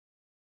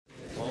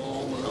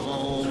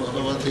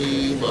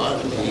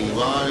Bhagavate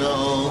Vasudevaya.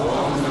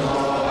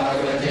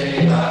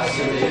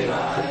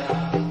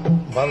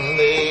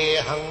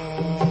 Vandeham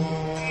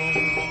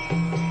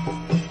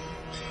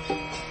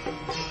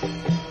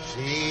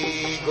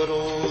Shri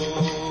Guru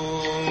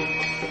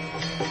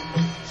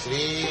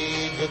Shri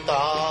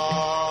Juta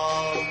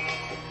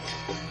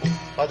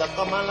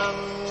Padakamalam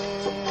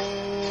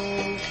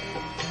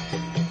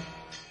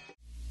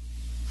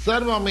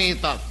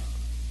Sarvameta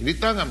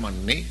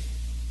Ritangamanni.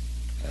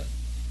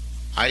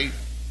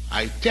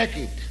 I take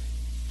it,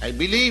 I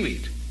believe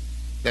it,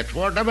 that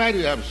whatever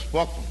you have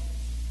spoken,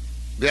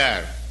 they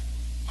are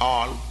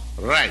all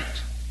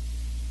right.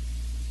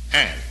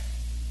 And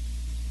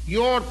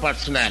your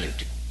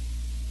personality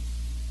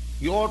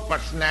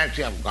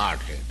of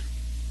Godhead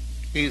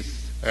is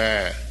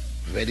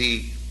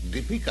very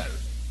difficult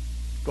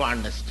to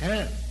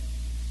understand.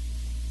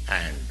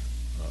 And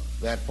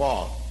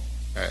therefore,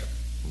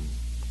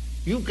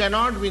 you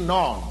cannot be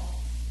known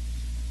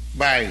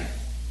by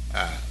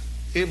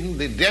even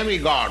the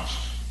demigods.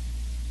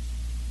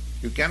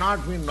 You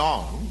cannot be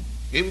known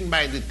even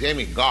by the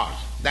demigods.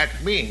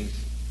 That means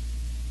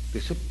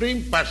the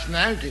Supreme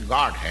Personality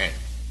Godhead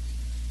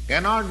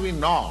cannot be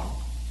known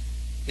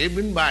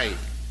even by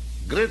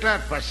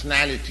greater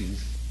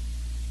personalities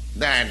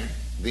than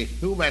the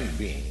human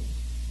being.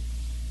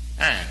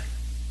 And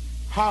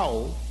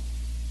how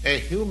a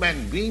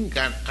human being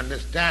can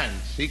understand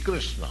Sri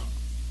Krishna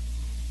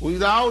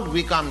without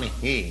becoming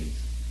his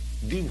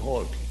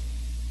devotee?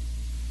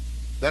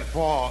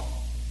 Therefore,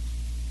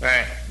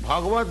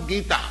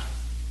 Bhagavad-gita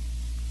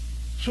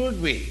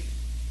should be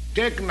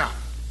taken up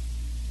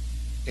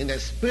in a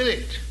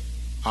spirit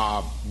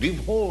of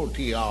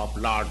devotee of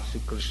Lord Sri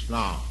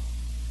Krishna.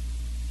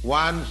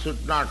 One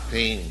should not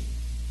think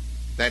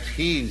that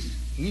he is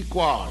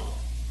equal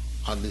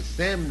on the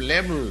same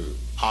level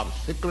of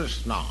Sri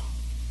Krishna,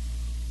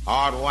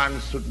 or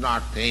one should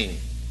not think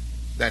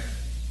that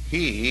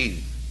he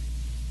is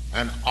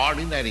an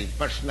ordinary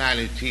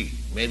personality,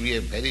 maybe a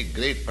very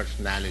great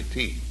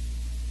personality.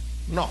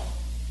 No.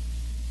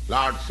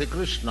 Lord Sri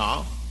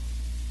Krishna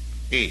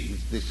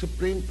is the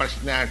Supreme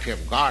Personality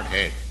of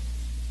Godhead.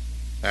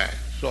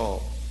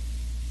 So,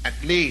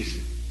 at least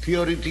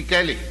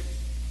theoretically,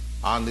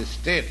 on the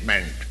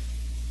statement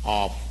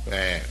of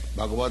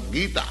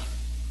Bhagavad-gita,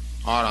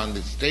 or on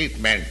the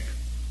statement,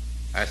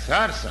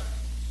 assertion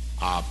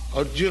of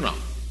Arjuna,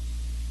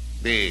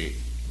 the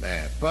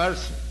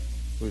person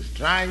who is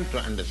trying to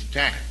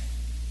understand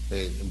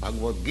the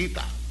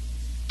Bhagavad-gita,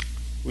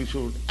 we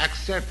should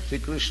accept Sri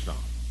Krishna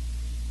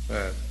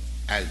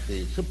as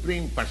the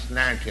Supreme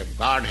Personality of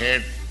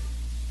Godhead,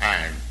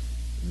 and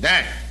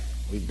then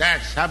with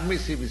that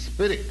submissive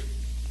spirit,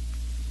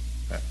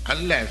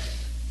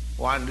 unless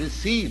one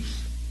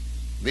receives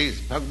this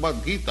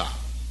Bhagavad-gita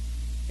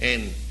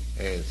in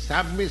a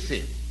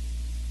submissive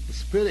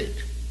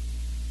spirit,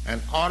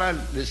 an oral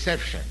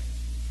reception,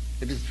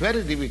 it is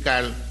very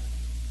difficult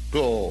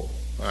to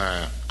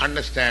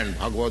understand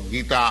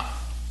Bhagavad-gita,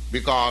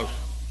 because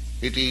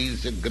it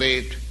is a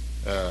great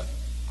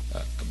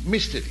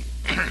mystery.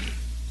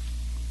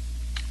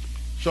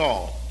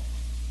 So,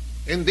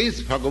 in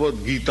this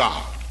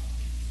Bhagavad-gita,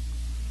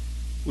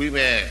 we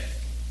may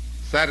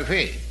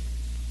survey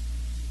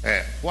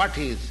what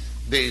is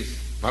this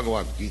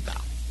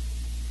Bhagavad-gita.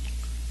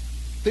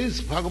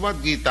 This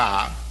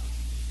Bhagavad-gita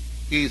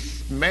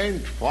is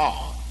meant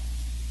for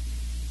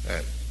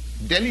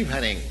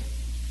delivering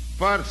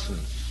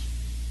persons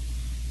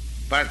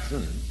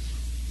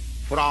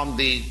from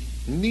the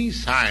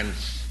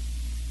nescience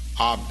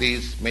of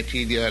this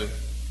material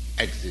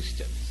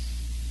existence.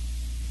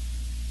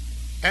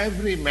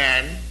 Every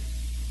man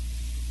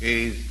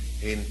is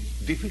in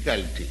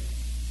difficulty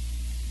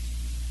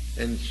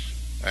in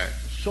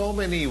so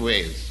many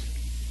ways,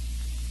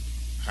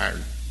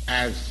 and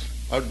as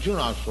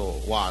Arjuna also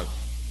was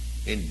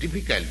in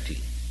difficulty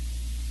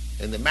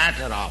in the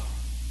matter of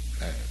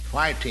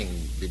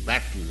fighting the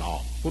battle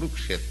of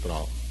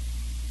Kurukshetra,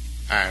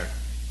 and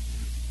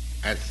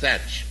as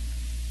such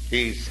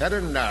he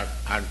surrendered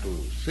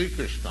unto Sri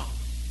Krishna,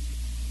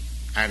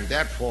 and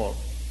therefore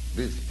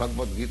this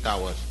Bhagavad-gita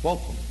was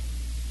spoken.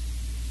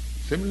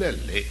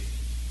 Similarly,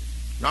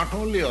 not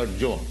only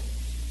Arjuna,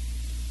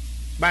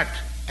 but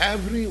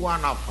every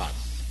one of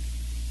us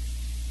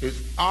is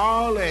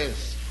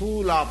always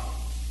full of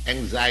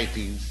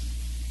anxieties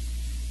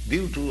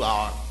due to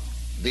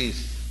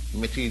this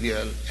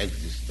material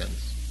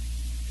existence.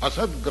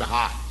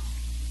 Asadgraha.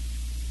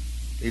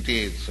 It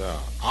is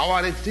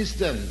our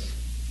existence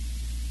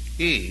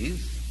is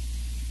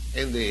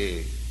in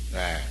the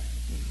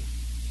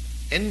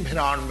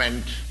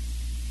environment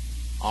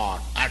or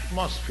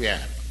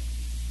atmosphere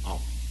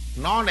of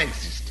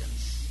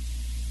non-existence.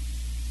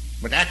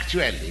 But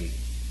actually,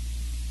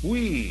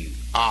 we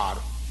are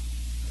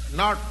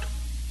not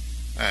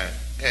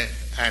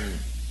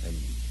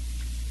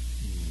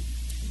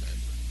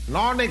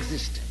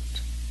non-existent.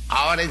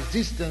 Our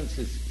existence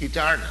is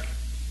eternal.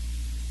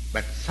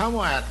 But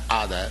somewhere or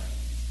other,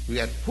 we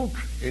are put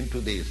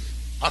into this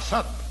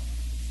asat.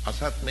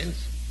 Asat means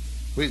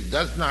which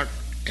does not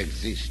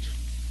exist.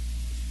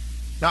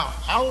 Now,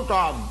 out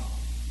of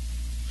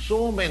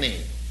so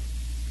many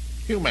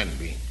human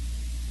beings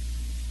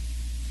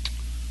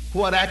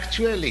who are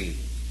actually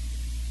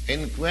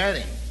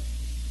inquiring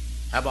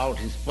about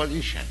his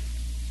position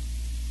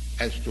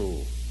as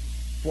to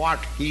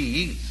what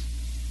he is,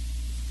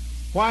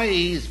 why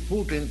he is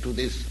put into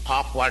this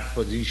awkward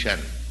position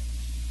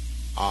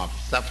of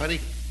suffering.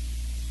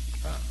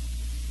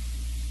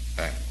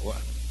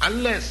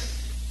 Unless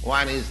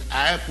one is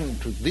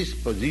awakened to this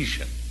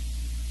position,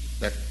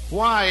 that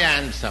why I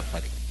am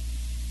suffering,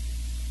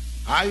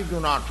 I do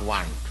not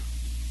want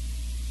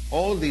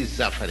all these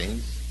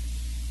sufferings.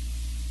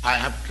 I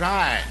have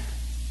tried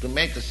to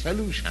make a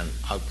solution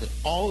of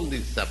all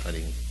these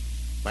sufferings,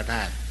 but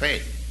I have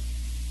failed.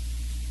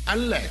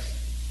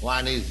 Unless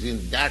one is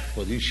in that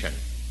position,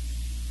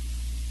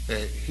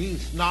 he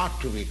is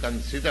not to be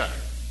considered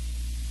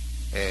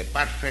a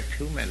perfect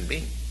human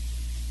being.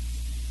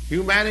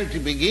 Humanity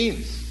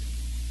begins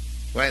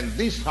when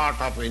this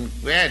sort of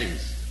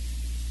inquiries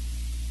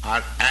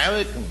are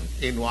awakened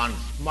in one's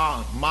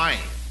mind.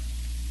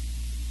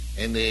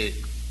 In the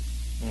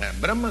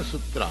Brahma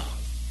Sutra,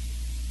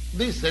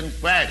 this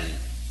inquiry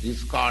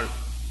is called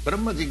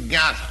Brahma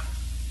Jigyasa,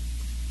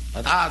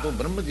 Adhatu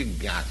Brahma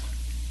Jigyasa.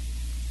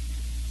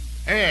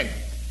 And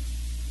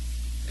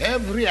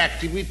every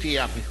activity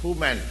of a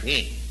human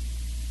being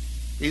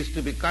is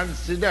to be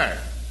considered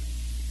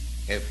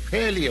a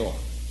failure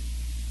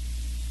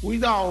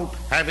without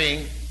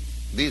having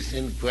this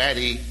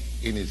inquiry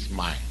in his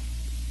mind.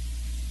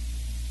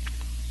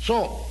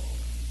 So,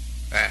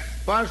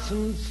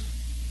 persons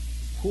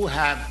who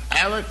have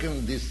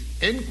awakened this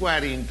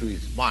inquiry into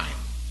his mind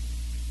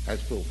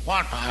as to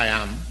what I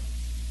am,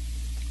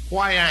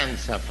 why I am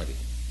suffering,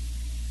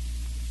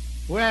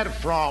 where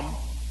from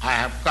I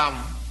have come,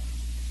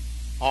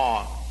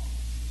 or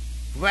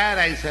where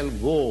I shall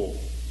go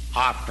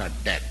after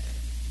death.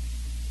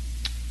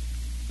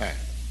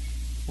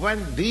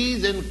 When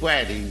these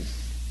inquiries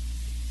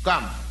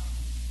come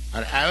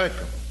or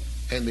awaken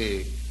in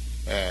the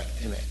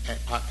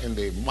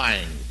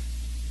mind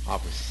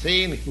of a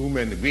sane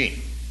human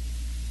being,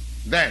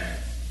 then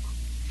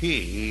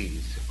he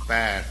is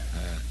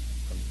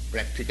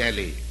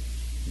practically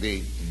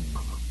the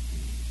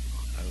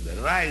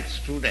right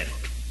student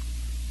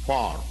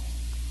for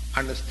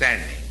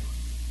understanding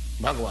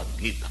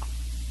Bhagavad-gita.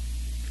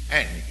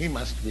 And he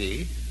must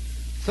be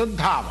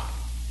Saddhava.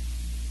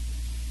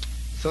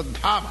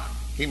 Saddhava.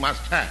 He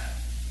must have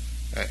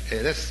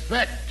a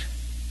respect,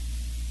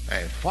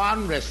 a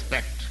firm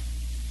respect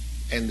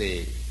in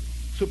the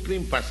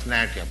Supreme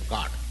Personality of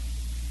God.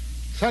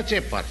 Such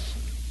a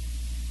person,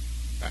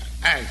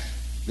 as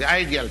the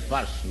ideal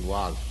person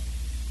was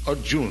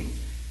Arjuna.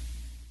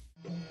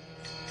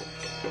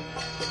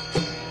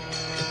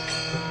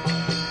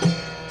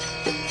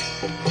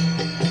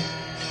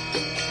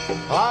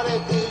 Hare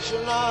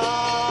Krishna,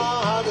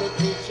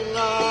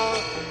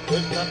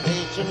 Krishna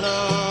Krishna,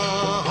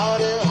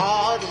 Hare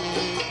Hare,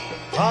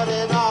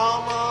 Hare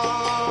Rama,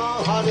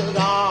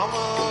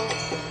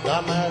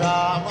 Rama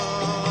Rama.